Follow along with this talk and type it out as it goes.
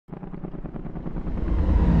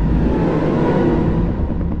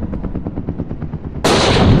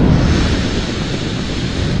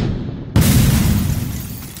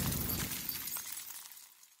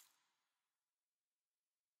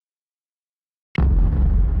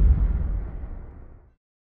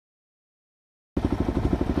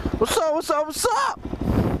up, what's up, what's up?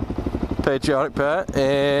 Patriotic Pat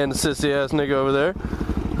and the sissy ass nigga over there.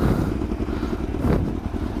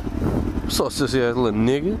 What's up, sissy ass little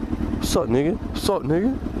nigga? What's up, nigga? What's up,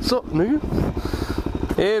 nigga? What's up, nigga?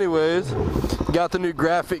 Anyways, got the new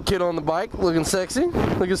graphic kit on the bike, looking sexy.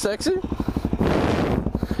 Looking sexy.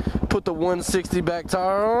 Put the 160 back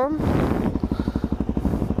tire on.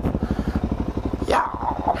 Yeah.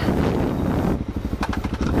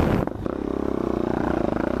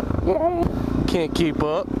 Can't keep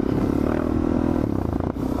up.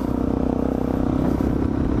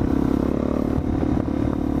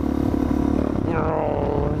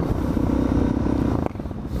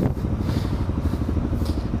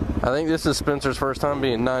 I think this is Spencer's first time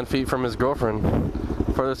being 9 feet from his girlfriend.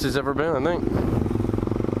 Furthest he's ever been, I think.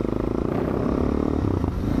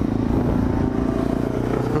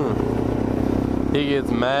 He gets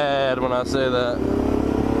mad when I say that.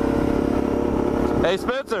 Hey,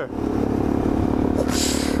 Spencer!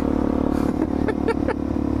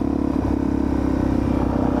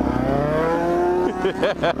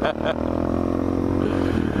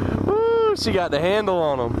 Woo, she got the handle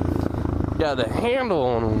on him. Got the handle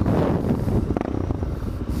on him.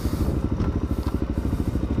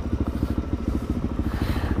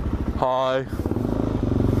 Hi.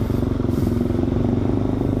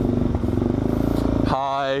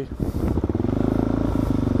 Hi.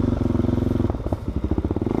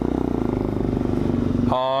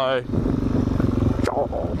 Hi.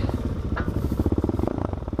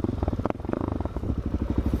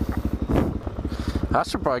 I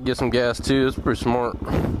should probably get some gas too. It's pretty smart.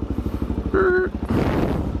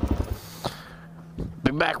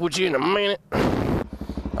 Be back with you in a minute.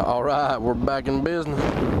 Alright, we're back in business.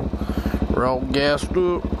 We're all gassed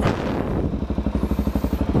up.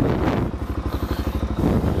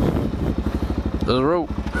 The rope.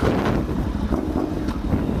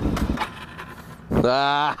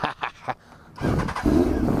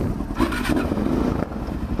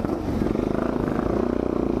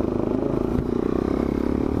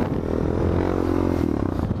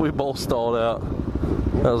 We both stalled out.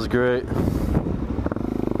 That was great.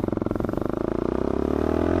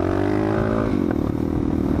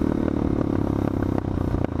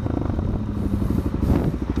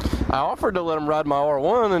 I offered to let him ride my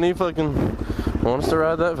R1 and he fucking wants to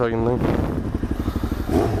ride that fucking thing.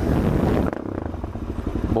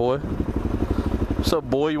 Boy. What's up,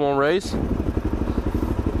 boy? You want to race?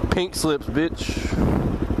 Pink slips, bitch.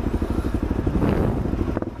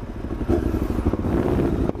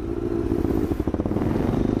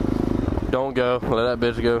 Don't go. Let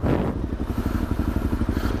that bitch go.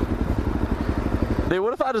 Dude,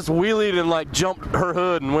 what if I just wheelied and like jumped her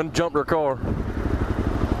hood and jumped her car?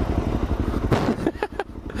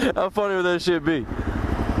 How funny would that shit be?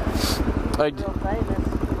 Like,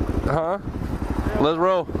 huh? Let's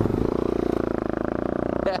roll.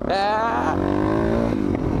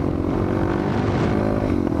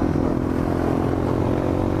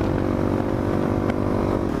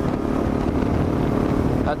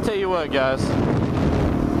 I tell you what, guys.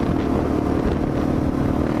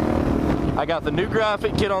 I got the new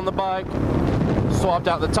graphic kit on the bike. Swapped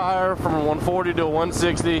out the tire from a 140 to a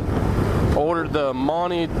 160. Ordered the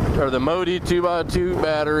Moni 2x2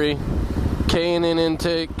 battery, K&N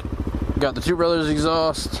intake, got the Two Brothers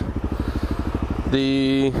exhaust,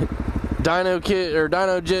 the dyno kit or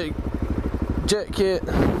dyno jet kit,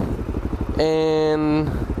 and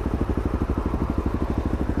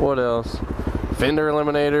what else? Fender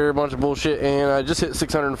eliminator, a bunch of bullshit, and I just hit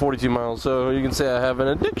 642 miles, so you can say I have an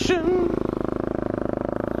addiction.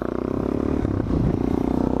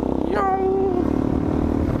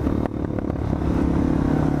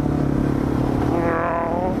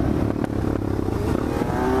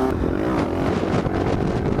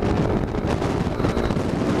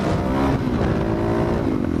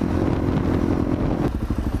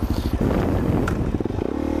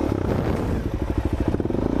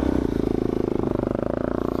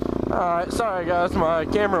 Alright, sorry guys, my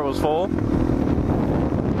camera was full.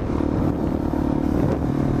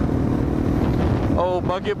 Oh,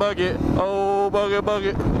 bucket, bucket. Oh, bucket,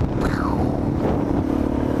 bucket.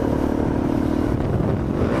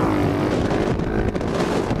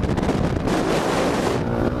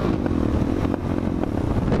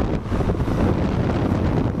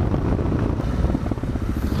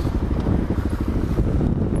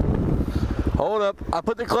 Hold up, I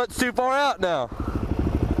put the clutch too far out now.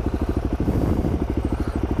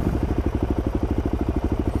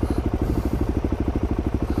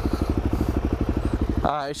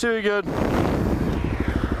 Alright, should be good.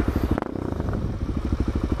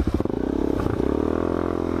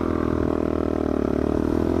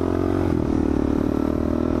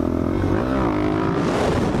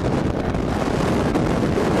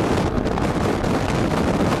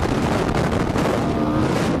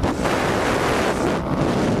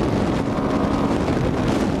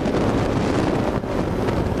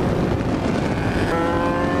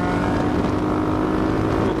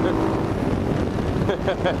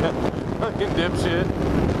 damn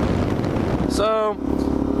shit. So,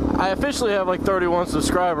 I officially have like 31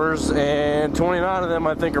 subscribers, and 29 of them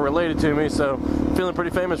I think are related to me, so feeling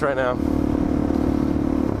pretty famous right now.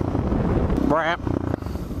 Brap.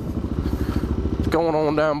 What's going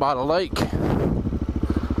on down by the lake?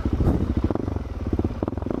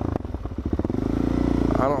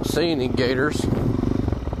 I don't see any gators.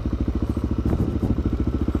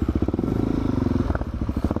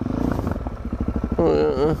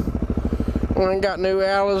 We ain't got new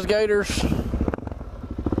Alice gators.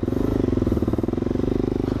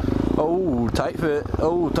 Oh, tight fit.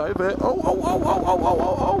 Oh, tight fit. Oh, oh, oh, oh, oh, oh,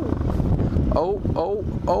 oh, oh. Oh, oh,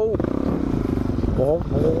 oh. Oh,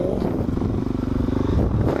 oh.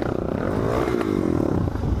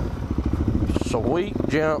 Sweet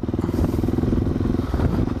jump.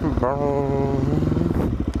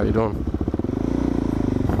 How you doing?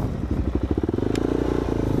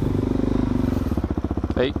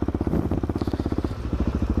 Hey.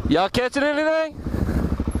 Y'all catching anything?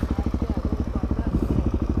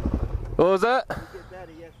 What was that?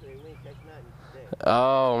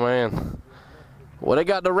 Oh man. Well, they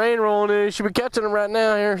got the rain rolling in. You should be catching them right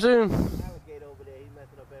now here soon.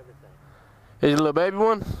 He's a little baby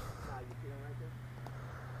one?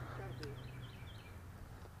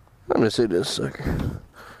 Let me see this sucker.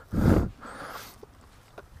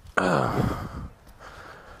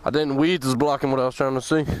 I didn't weeds is blocking what I was trying to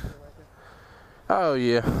see. Oh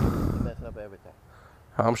yeah. Messing up everything.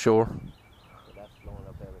 I'm sure. So that's blowing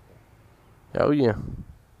up everything. Oh yeah.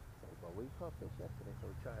 Well, we caught fish yesterday, so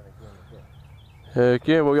we're trying again today. Heck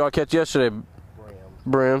yeah, what y'all catch yesterday?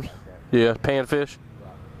 Brims. Yeah, panfish.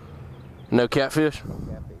 Right. No catfish? No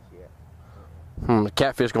catfish, yeah. The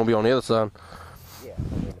catfish gonna be on the other side. Yeah, I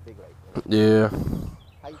mean the big lake. Yeah.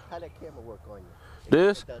 How that camera work on you?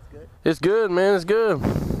 This? That's good? It's good, man, it's good. You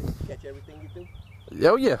catch everything you do?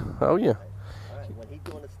 Oh yeah, oh yeah. Alright, when he's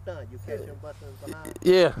doing a stunt, you catch him busting behind?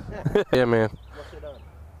 Yeah. Yeah, man. What's it on?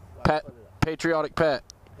 Pat, Patriotic Pat.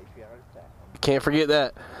 Patriotic Pat. Can't forget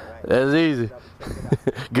that. Right. That's easy.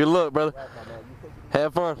 Good luck, brother. Right, my man.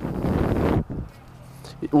 Have fun.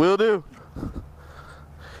 Will do.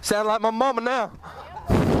 Sound like my mama now.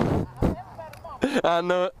 I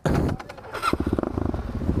know it.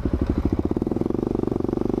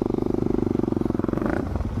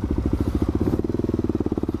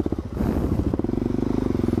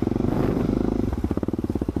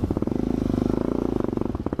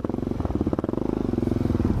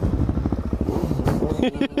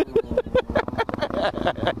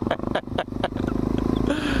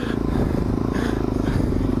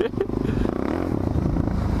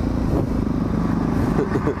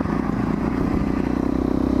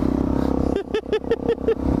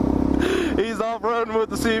 He's off-roading with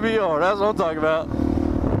the CBR. That's what I'm talking about.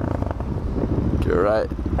 Get right.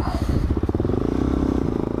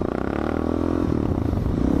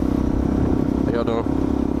 How y'all doing?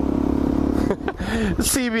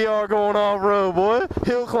 CBR going off-road, boy.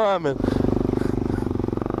 Hill climbing.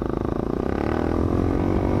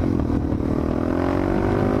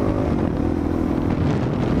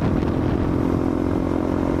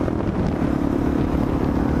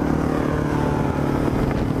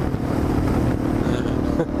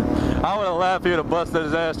 I would have laughed if he would have busted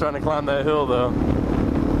his ass trying to climb that hill, though.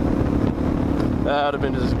 That would have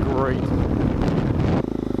been just great.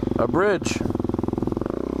 A bridge.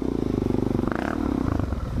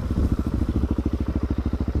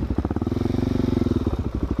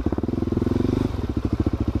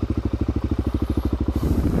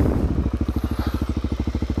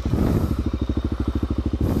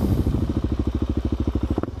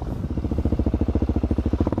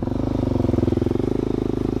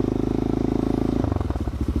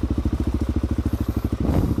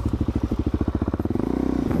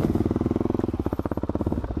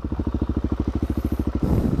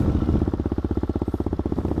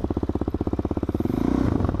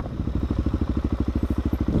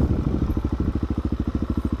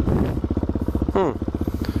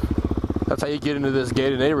 That's how you get into this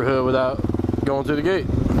gated neighborhood without going through the gate.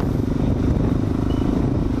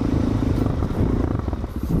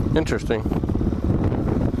 Interesting.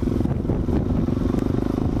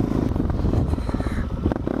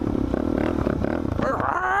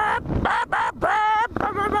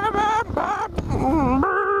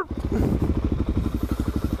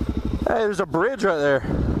 Hey, there's a bridge right there.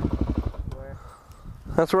 Where?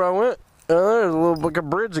 That's where I went. There's a little like a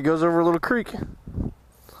bridge that goes over a little creek.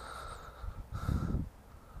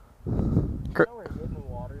 You know where Hidden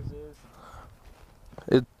Waters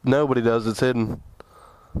is? Nobody does. It's hidden.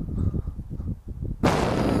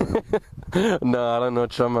 No, I don't know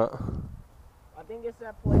what you're talking about. I think it's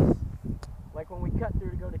that place, like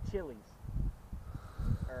Chili's.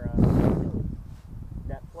 Or,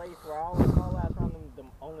 that place where I always call out from them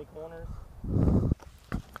only corners.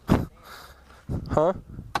 Huh?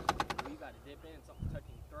 You got to dip in and something stuck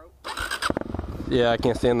in your throat. Yeah, I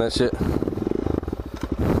can't stand that shit.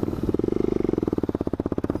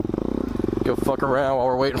 Go fuck around while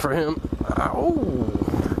we're waiting for him. Ow.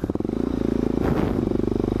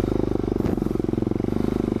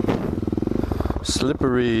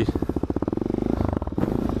 Slippery.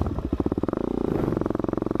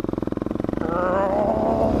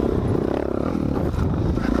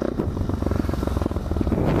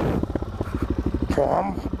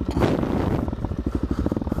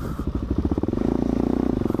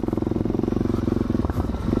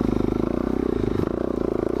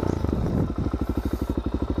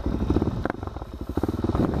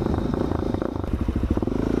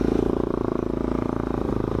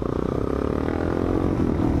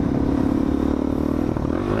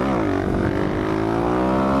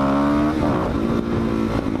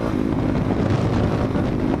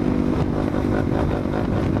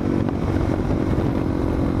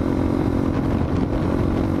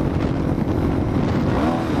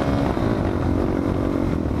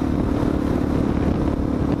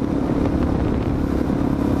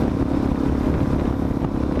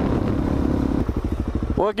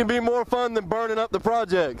 What can be more fun than burning up the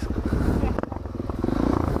projects?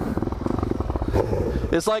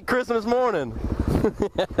 It's like Christmas morning.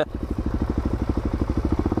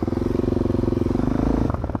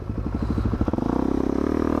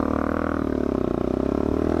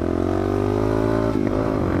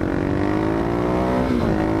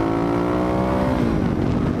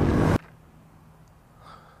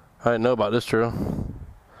 I didn't know about this trail.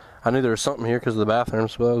 I knew there was something here because of the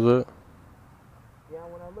bathrooms, but that was it. Yeah,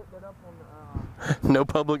 when I looked it up on the, No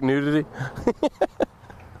public nudity.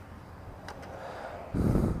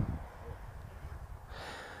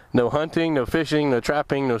 No hunting, no fishing, no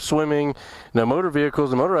trapping, no swimming, no motor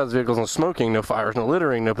vehicles, no motorized vehicles, no smoking, no fires, no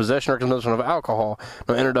littering, no possession or consumption of alcohol,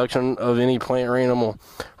 no introduction of any plant or animal,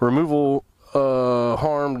 removal,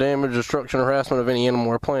 harm, damage, destruction, harassment of any animal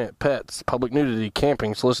or plant, pets, public nudity,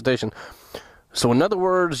 camping, solicitation. So in other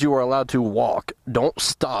words, you are allowed to walk. Don't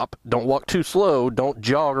stop. Don't walk too slow. Don't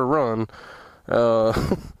jog or run.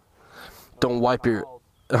 Don't wipe your...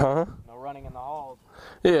 Huh? no running in the halls.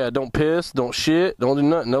 Yeah, don't piss, don't shit, don't do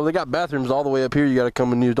nothing. No, they got bathrooms all the way up here you gotta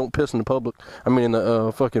come and use. Don't piss in the public. I mean in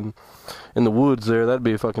the fucking in the woods there. That'd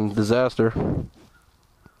be a fucking disaster.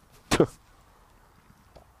 You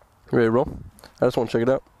ready to roll? I just want to check it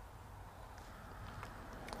out.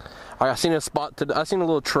 I seen a spot today. I seen a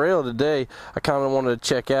little trail today. I kind of wanted to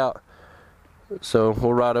check out. So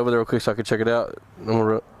we'll ride over there real quick so I can check it out. And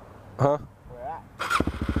we'll, huh? Where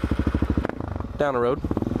at? Down the road.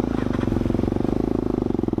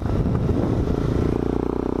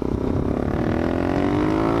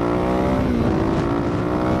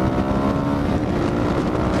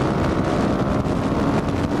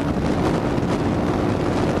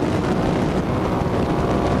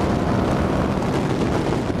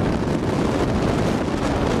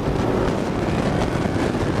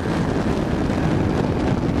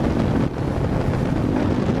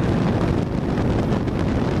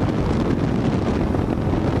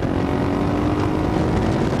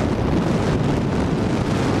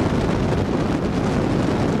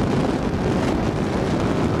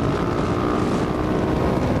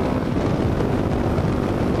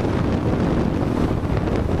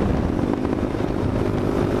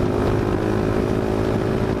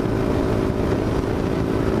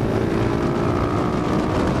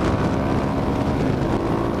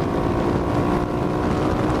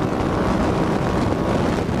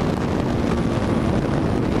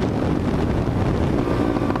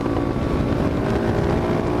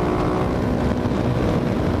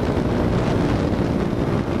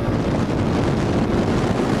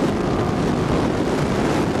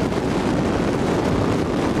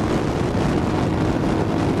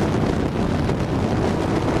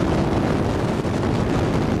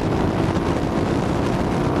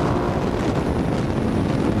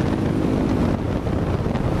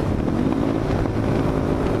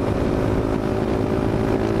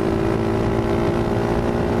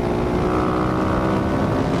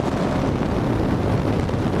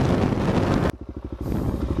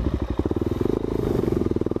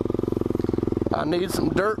 I need some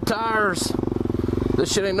dirt tires.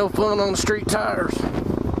 This shit ain't no fun on the street tires.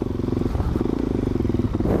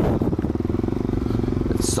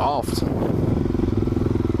 It's soft.